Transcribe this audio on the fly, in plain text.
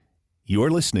You're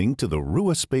listening to the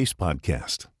Rua Space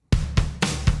Podcast.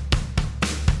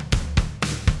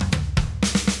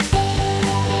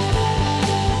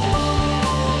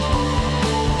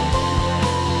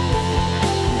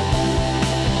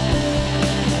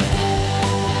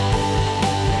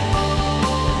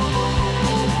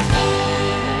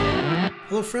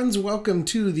 Hello friends, welcome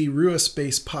to the Rua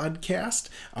Space Podcast,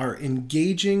 our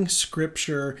Engaging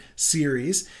Scripture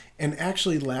series. And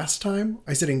actually last time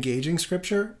I said Engaging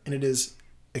Scripture, and it is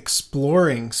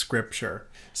Exploring Scripture.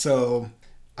 So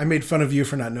I made fun of you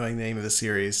for not knowing the name of the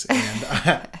series,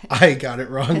 and I got it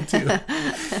wrong too.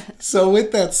 So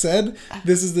with that said,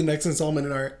 this is the next installment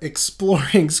in our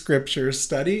Exploring Scripture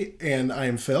study, and I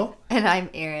am Phil. And I'm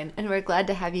Erin, and we're glad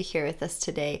to have you here with us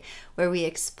today, where we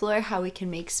explore how we can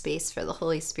make space for the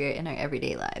Holy Spirit in our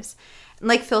everyday lives. And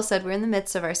like Phil said, we're in the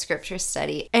midst of our scripture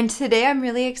study, and today I'm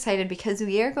really excited because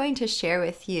we are going to share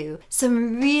with you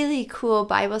some really cool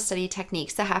Bible study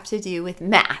techniques that have to do with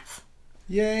math.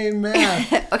 Yay,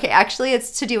 math! Okay, actually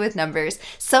it's to do with numbers.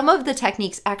 Some of the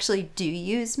techniques actually do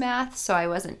use math, so I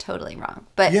wasn't totally wrong.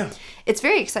 But yeah, it's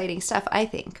very exciting stuff, I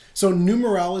think. So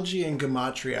numerology and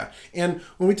gematria. And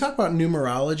when we talk about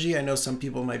numerology, I know some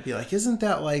people might be like, isn't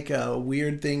that like a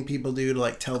weird thing people do to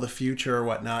like tell the future or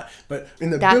whatnot? But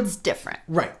that's different.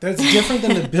 Right. That's different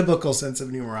than the biblical sense of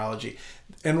numerology.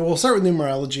 And we'll start with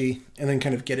numerology and then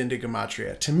kind of get into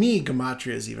gematria. To me,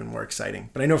 gematria is even more exciting.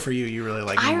 But I know for you, you really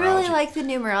like numerology. I really like the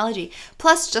numerology.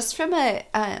 Plus, just from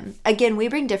again, we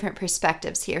bring different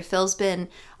perspectives here. Phil's been,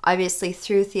 obviously,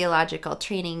 through theological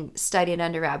training, studied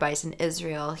under rabbis in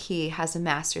Israel. He has a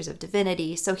master's of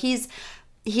divinity. So he's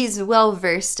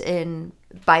well-versed in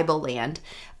Bible land.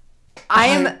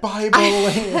 Bible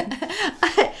land.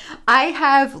 I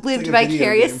have lived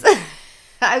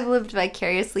I've lived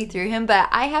vicariously through him, but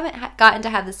I haven't gotten to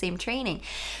have the same training.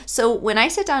 So when I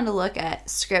sit down to look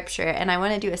at scripture and I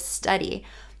want to do a study,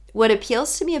 what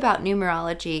appeals to me about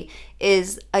numerology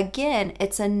is, again,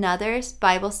 it's another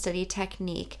Bible study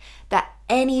technique that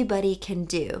anybody can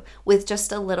do with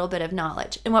just a little bit of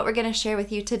knowledge. And what we're going to share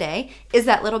with you today is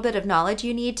that little bit of knowledge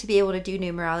you need to be able to do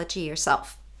numerology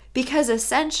yourself. Because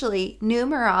essentially,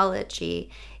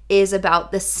 numerology is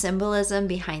about the symbolism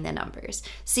behind the numbers.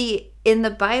 See, in the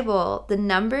Bible, the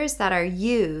numbers that are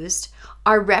used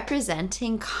are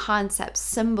representing concepts,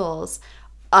 symbols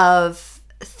of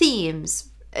themes,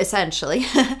 essentially,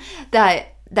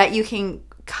 that you can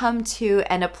come to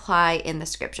and apply in the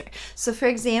scripture. So for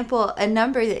example, a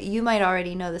number that you might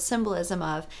already know the symbolism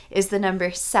of is the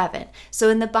number 7. So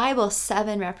in the Bible,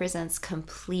 7 represents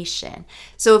completion.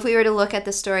 So if we were to look at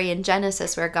the story in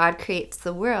Genesis where God creates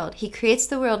the world, he creates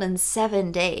the world in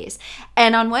 7 days.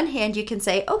 And on one hand, you can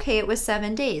say, okay, it was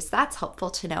 7 days. That's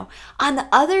helpful to know. On the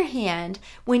other hand,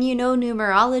 when you know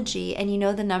numerology and you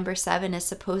know the number 7 is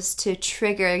supposed to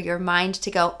trigger your mind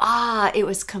to go, it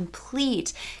was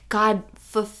complete. God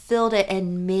fulfilled it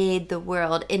and made the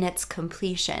world in its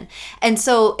completion. And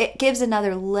so it gives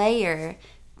another layer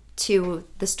to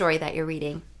the story that you're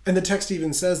reading. And the text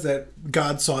even says that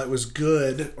God saw it was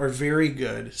good or very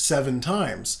good 7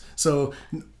 times. So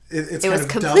it was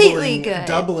completely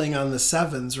doubling on the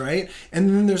 7s, right? And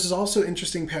then there's this also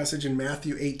interesting passage in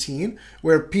Matthew 18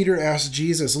 where Peter asked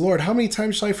Jesus, Lord, how many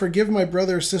times shall I forgive my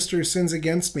brother or sister who sins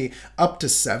against me? Up to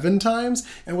 7 times?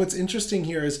 And what's interesting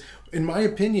here is, in my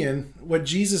opinion, what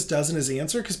Jesus does in his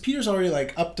answer, because Peter's already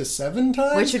like up to 7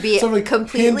 times. Which would be so like,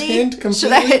 completely. Hint,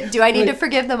 completely. Do I need to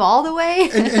forgive them all the way?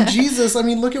 and Jesus, I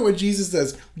mean, look at what Jesus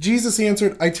does. Jesus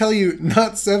answered, I tell you,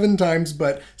 not 7 times,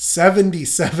 but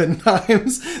 77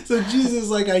 times. So Jesus,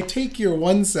 like, I take your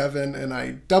 1 7 and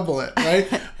I double it,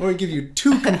 right? Or I give you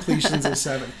 2 completions of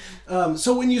 7.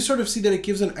 So when you sort of see that it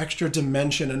gives an extra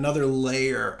dimension, another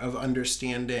layer of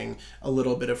understanding a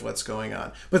little bit of what's going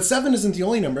on. But 7 isn't the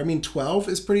only number. I mean, 12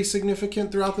 is pretty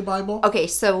significant throughout the Bible. Okay,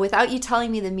 so without you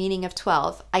telling me the meaning of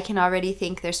 12, I can already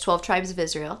think there's 12 tribes of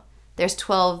Israel. There's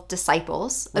 12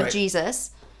 disciples of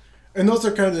Jesus. And those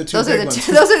are kind of the two big ones.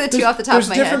 Those are the two off the top of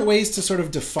my head. There's different ways to sort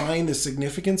of define the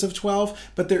significance of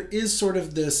 12, but there is sort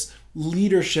of this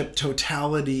leadership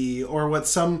totality, or what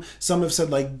some have said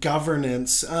like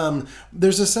governance.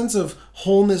 There's a sense of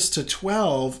wholeness to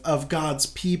 12 of God's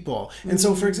people. And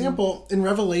so, for example, in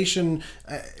Revelation,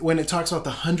 when it talks about the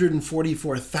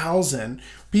 144,000,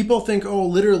 people think,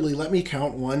 literally, let me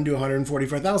count 1 to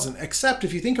 144,000. Except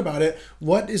if you think about it,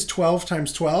 what is 12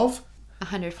 times 12?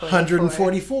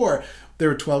 144. There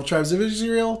were 12 tribes of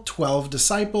Israel, 12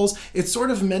 disciples. It's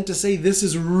sort of meant to say this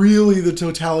is really the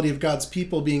totality of God's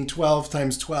people being 12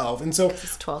 times 12. And so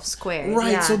it's 12 squared.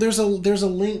 Right. Yeah. So there's a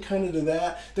link kind of to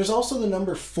that. There's also the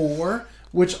number 4,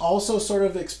 which also sort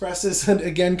of expresses,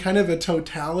 again, kind of a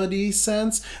totality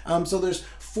sense. So there's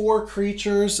 4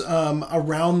 creatures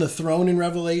around the throne in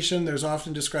Revelation. There's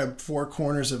often described 4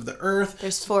 corners of the earth.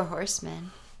 There's 4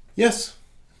 horsemen. Yes,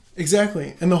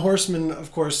 exactly. And the horsemen,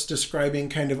 of course, describing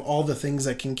kind of all the things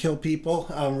that can kill people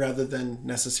rather than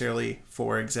necessarily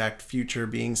 4 exact future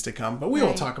beings to come. But we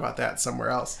will talk about that somewhere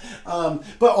else.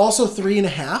 But also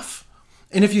 3.5.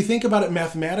 And if you think about it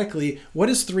mathematically, what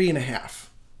is 3.5?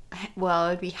 Well,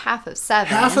 it would be half of 7.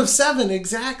 Half of 7,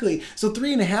 exactly. So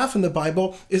 3.5 in the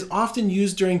Bible is often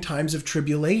used during times of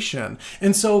tribulation.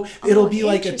 And so it'll be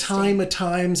like a time, a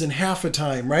times, and half a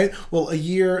time, right? Well, a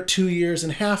year, 2 years,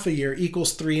 and half a year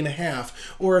equals 3.5.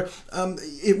 Or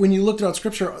when you look throughout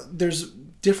Scripture, there's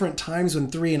different times when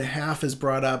 3.5 is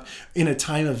brought up in a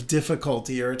time of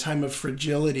difficulty or a time of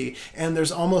fragility. And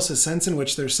there's almost a sense in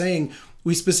which they're saying,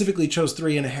 we specifically chose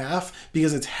 3.5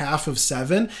 because it's half of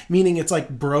 7, meaning it's like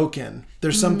broken.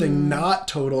 There's something not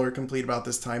total or complete about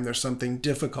this time. There's something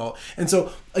difficult. And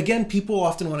so, again, people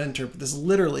often want to interpret this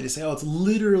literally to say, oh, it's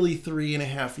literally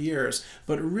 3.5 years.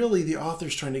 But really, the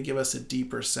author's trying to give us a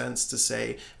deeper sense to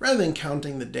say, rather than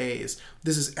counting the days,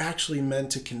 this is actually meant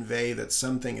to convey that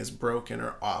something is broken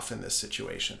or off in this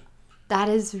situation. That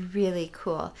is really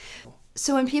cool.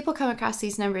 So when people come across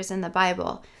these numbers in the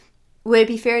Bible, would it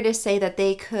be fair to say that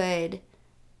they could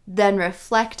then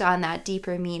reflect on that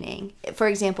deeper meaning? For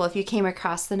example, if you came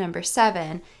across the number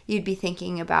 7, you'd be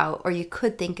thinking about, or you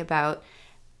could think about,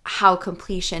 how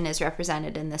completion is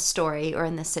represented in this story or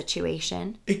in this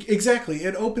situation. Exactly.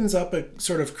 It opens up a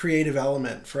sort of creative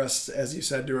element for us, as you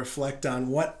said, to reflect on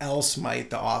what else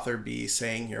might the author be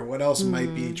saying here, what else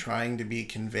might be trying to be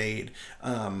conveyed.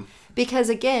 Because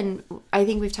again, I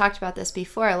think we've talked about this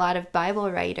before, a lot of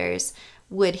Bible writers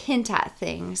would hint at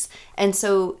things. And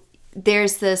so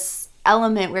there's this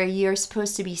element where you're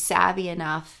supposed to be savvy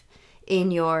enough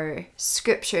in your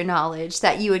scripture knowledge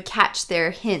that you would catch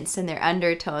their hints and their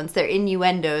undertones, their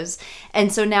innuendos.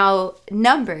 And so now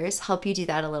numbers help you do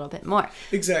that a little bit more.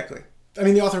 Exactly. I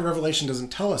mean, the author of Revelation doesn't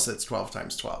tell us it's 12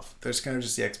 times 12. There's kind of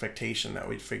just the expectation that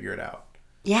we'd figure it out.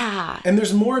 Yeah. And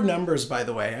there's more numbers, by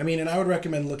the way. I mean, and I would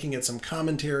recommend looking at some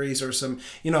commentaries or some,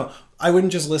 I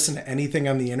wouldn't just listen to anything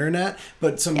on the internet,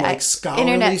 but some like scholarly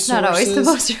Internet's sources. Not always the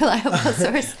most reliable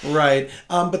source. Right.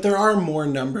 But there are more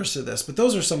numbers to this, but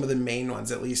those are some of the main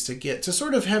ones, at least, to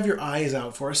sort of have your eyes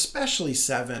out for, especially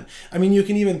 7. I mean, you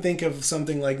can even think of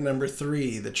something like number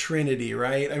 3, the Trinity,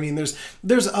 right? I mean,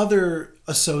 there's other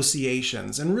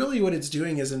associations, and really what it's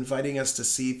doing is inviting us to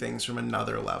see things from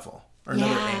another level. Or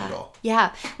another angle.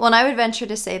 Yeah. Well, and I would venture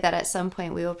to say that at some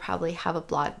point we will probably have a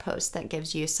blog post that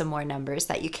gives you some more numbers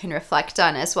that you can reflect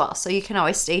on as well. So you can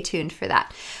always stay tuned for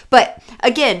that. But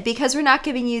again, because we're not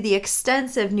giving you the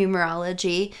extensive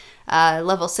numerology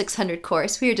level 600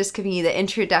 course, we are just giving you the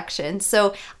introduction.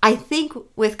 So I think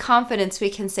with confidence we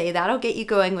can say that'll get you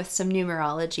going with some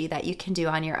numerology that you can do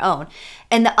on your own.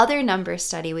 And the other number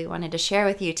study we wanted to share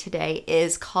with you today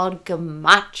is called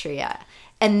Gematria.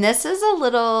 And this is a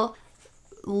little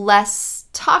less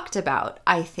talked about,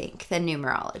 I think, than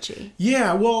numerology.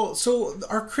 Yeah, well, so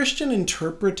our Christian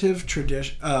interpretive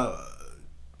tradition of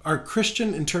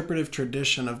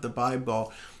the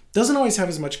Bible doesn't always have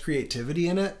as much creativity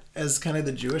in it as kind of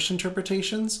the Jewish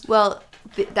interpretations. Well,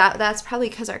 that's probably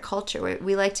because our culture,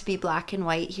 we like to be black and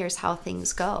white, here's how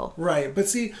things go. Right, but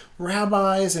see,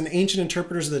 rabbis and ancient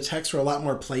interpreters of the text were a lot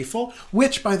more playful,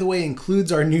 which, by the way,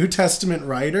 includes our New Testament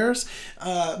writers,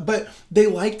 but they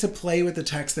like to play with the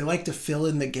text, they like to fill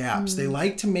in the gaps, they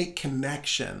like to make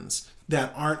connections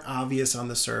that aren't obvious on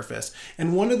the surface.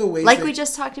 And one of the ways we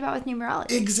just talked about with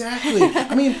numerology. Exactly.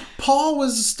 I mean, Paul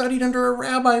was studied under a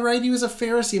rabbi, right? He was a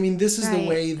Pharisee. I mean, this is the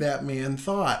way that man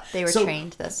thought. They were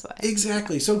trained this way.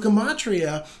 Exactly. So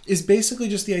Gematria is basically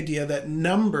just the idea that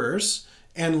numbers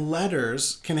and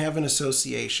letters can have an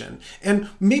association. And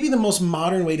maybe the most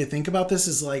modern way to think about this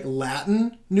is like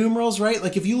Latin numerals, right?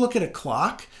 Like if you look at a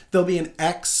clock, there'll be an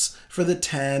X for the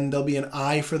 10, there'll be an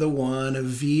I for the 1, a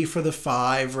V for the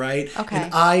 5, right? Okay.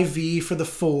 An IV for the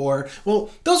 4.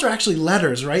 Well, those are actually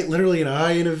letters, right? Literally an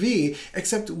I and a V,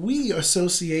 except we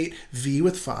associate V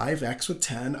with 5, X with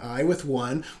 10, I with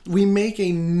 1. We make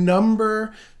a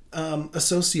number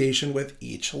association with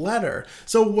each letter.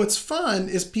 So what's fun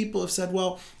is people have said,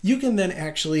 well, you can then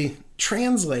actually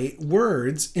translate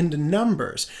words into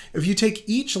numbers. If you take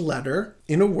each letter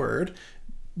in a word,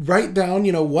 write down,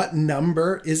 what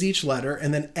number is each letter,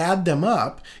 and then add them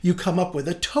up, you come up with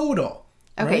a total.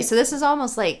 Okay, right? so this is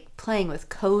almost like playing with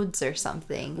codes or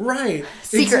something. Right.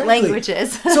 Secret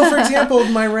languages. So, for example,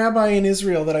 my rabbi in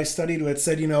Israel that I studied with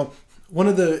said, one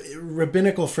of the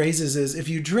rabbinical phrases is, if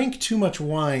you drink too much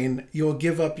wine, you'll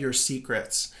give up your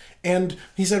secrets. And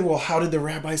he said, well, how did the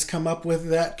rabbis come up with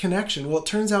that connection? Well, it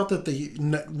turns out that the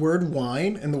word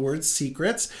wine and the word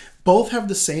secrets both have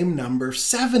the same number,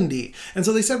 70. And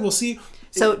so they said, well, see...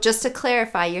 So just to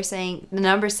clarify, you're saying the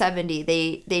number 70,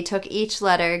 they took each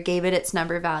letter, gave it its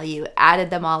number value, added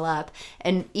them all up,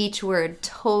 and each word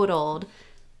totaled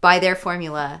by their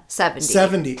formula 70.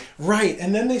 70, right.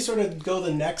 And then they sort of go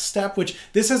the next step, which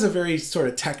this has a very sort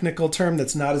of technical term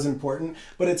that's not as important,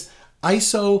 but it's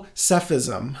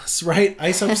isopsephism, right?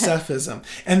 Isopsephism.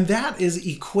 And that is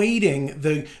equating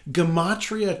the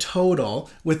gematria total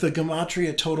with the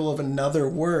gematria total of another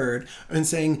word and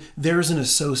saying there's an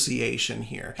association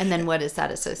here. And then what is that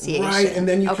association? Right. And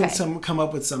then you can come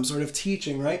up with some sort of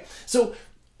teaching, right? So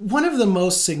one of the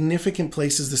most significant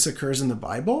places this occurs in the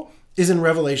Bible is in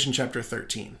Revelation chapter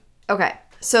 13. Okay.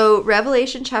 So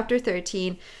Revelation chapter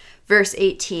 13, verse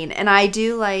 18. And I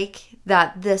do like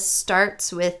that this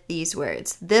starts with these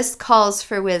words. This calls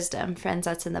for wisdom. Friends,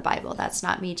 that's in the Bible. That's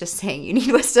not me just saying you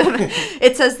need wisdom.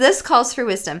 It says, this calls for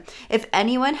wisdom. If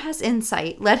anyone has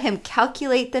insight, let him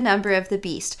calculate the number of the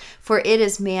beast, for it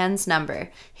is man's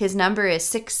number. His number is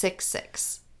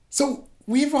 666. So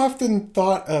we've often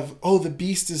thought of, the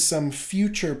beast is some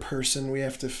future person we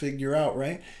have to figure out,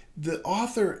 right? The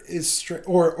author is,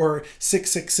 or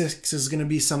 666 is going to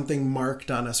be something marked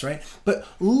on us, right? But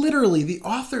literally, the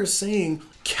author is saying,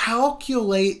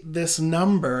 calculate this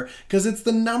number, because it's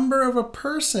the number of a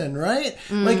person, right?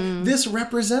 Like, this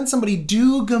represents somebody.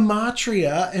 Do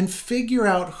gematria and figure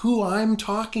out who I'm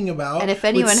talking about. And if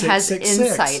anyone has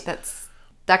insight,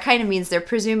 that kind of means they're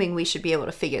presuming we should be able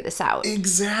to figure this out.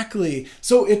 Exactly.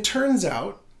 So it turns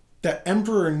out that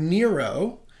Emperor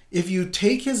Nero, if you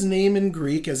take his name in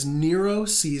Greek as Nero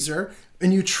Caesar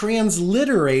and you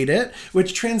transliterate it,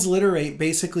 which transliterate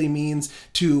basically means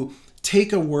to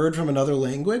take a word from another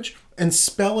language and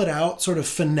spell it out sort of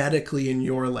phonetically in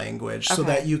your language so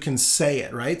that you can say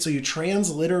it, right? So you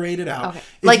transliterate it out. Okay.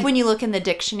 Like when you look in the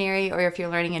dictionary, or if you're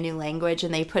learning a new language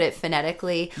and they put it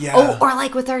phonetically. Yeah. Oh, or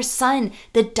like with our son,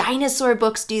 the dinosaur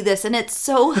books do this, and it's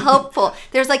so helpful.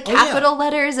 There's like capital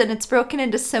letters, and it's broken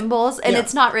into symbols, and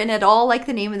it's not written at all like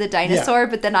the name of the dinosaur,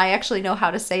 but then I actually know how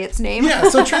to say its name. Yeah,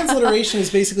 so transliteration is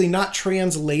basically not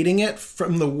translating it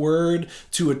from the word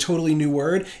to a totally new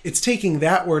word. It's taking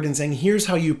that word and saying, here's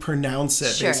how you pronounce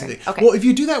it, basically. Okay. Well, if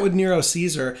you do that with Nero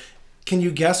Caesar, can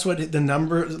you guess what the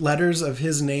letters of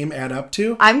his name add up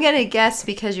to? I'm going to guess,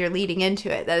 because you're leading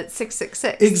into it, that it's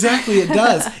 666. Exactly, it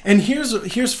does. And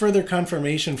here's further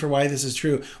confirmation for why this is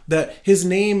true. That his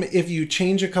name, if you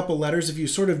change a couple letters, if you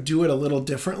sort of do it a little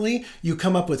differently, you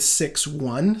come up with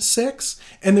 616.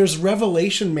 And there's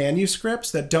Revelation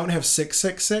manuscripts that don't have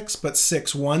 666, but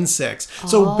 616.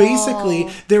 So basically,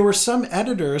 there were some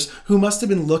editors who must have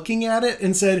been looking at it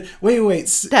and said, wait,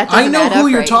 I know who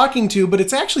you're talking to, but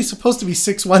it's actually supposed to be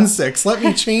 616. Let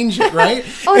me change it, right?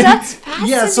 That's fascinating.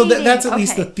 Yeah, so that's at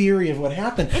least the theory of what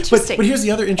happened. Interesting. But here's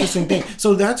the other interesting thing.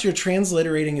 So that's your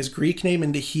transliterating his Greek name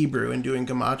into Hebrew and doing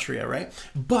gematria, right?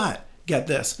 But get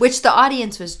this. Which the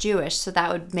audience was Jewish, so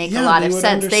that would make a lot of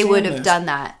sense. They would have done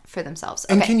that for themselves.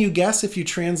 Okay. And can you guess, if you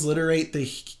transliterate the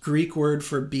Greek word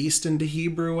for beast into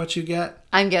Hebrew, what you get?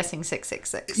 I'm guessing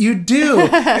 666. You do.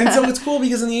 And so it's cool,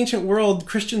 because in the ancient world,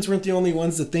 Christians weren't the only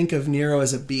ones that think of Nero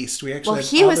as a beast. We actually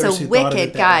he was a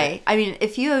wicked guy. I mean,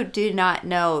 if you do not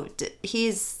know,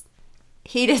 he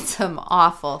did some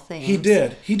awful things. He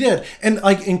did. And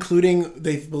like, including,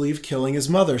 they believe, killing his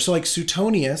mother. So like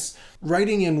Suetonius,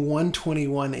 writing in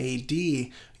 121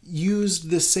 AD, used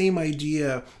the same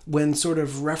idea when sort of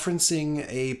referencing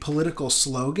a political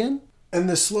slogan. And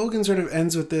the slogan sort of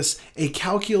ends with this: a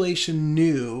calculation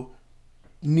new,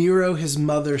 Nero his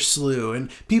mother slew. And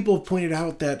people pointed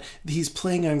out that he's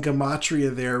playing on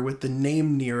gematria there with the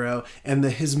name Nero and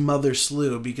his mother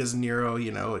slew, because Nero,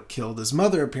 killed his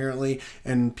mother apparently,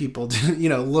 and people didn't,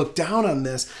 look down on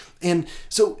this. And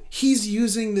so he's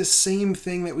using this same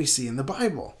thing that we see in the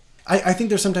Bible. I think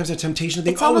there's sometimes a temptation to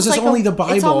think, is this only the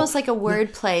Bible? It's almost like a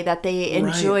wordplay that they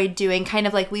enjoyed doing, kind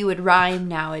of like we would rhyme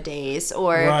nowadays,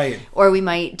 or we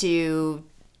might do,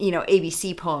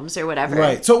 ABC poems or whatever.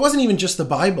 Right. So it wasn't even just the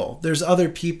Bible. There's other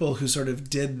people who sort of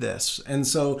did this. And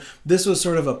so this was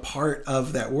sort of a part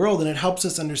of that world. And it helps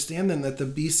us understand then that the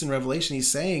beast in Revelation,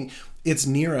 he's saying it's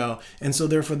Nero. And so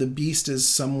therefore the beast is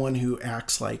someone who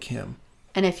acts like him.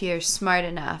 And if you're smart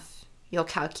enough, you'll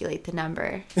calculate the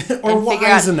number. Or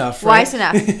wise enough, right? Wise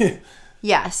enough.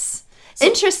 Yes. So,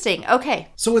 interesting. Okay.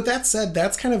 So with that said,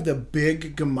 that's kind of the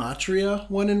big gematria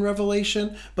one in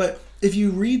Revelation. But if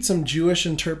you read some Jewish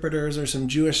interpreters or some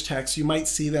Jewish texts, you might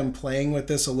see them playing with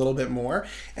this a little bit more.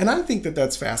 And I think that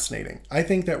that's fascinating. I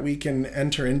think that we can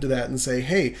enter into that and say,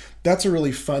 hey, that's a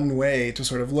really fun way to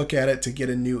sort of look at it, to get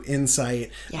a new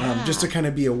insight, just to kind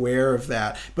of be aware of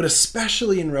that. But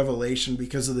especially in Revelation,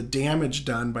 because of the damage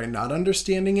done by not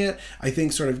understanding it, I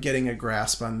think sort of getting a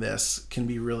grasp on this can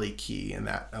be really key in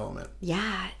that element.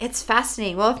 Yeah, it's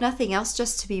fascinating. Well, if nothing else,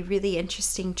 just to be really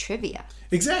interesting trivia.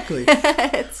 Exactly.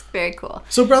 It's very cool.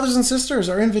 So, brothers and sisters,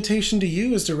 our invitation to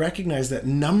you is to recognize that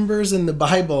numbers in the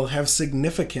Bible have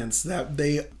significance, that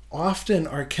they often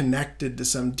are connected to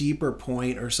some deeper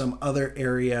point or some other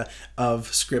area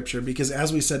of Scripture. Because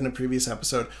as we said in a previous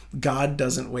episode, God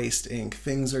doesn't waste ink.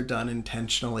 Things are done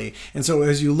intentionally. And so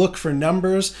as you look for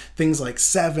numbers, things like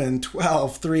 7,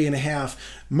 12, 3.5,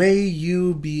 may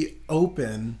you be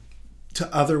open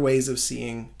to other ways of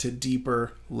seeing, to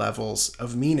deeper levels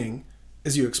of meaning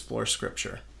as you explore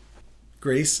Scripture.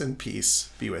 Grace and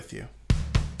peace be with you.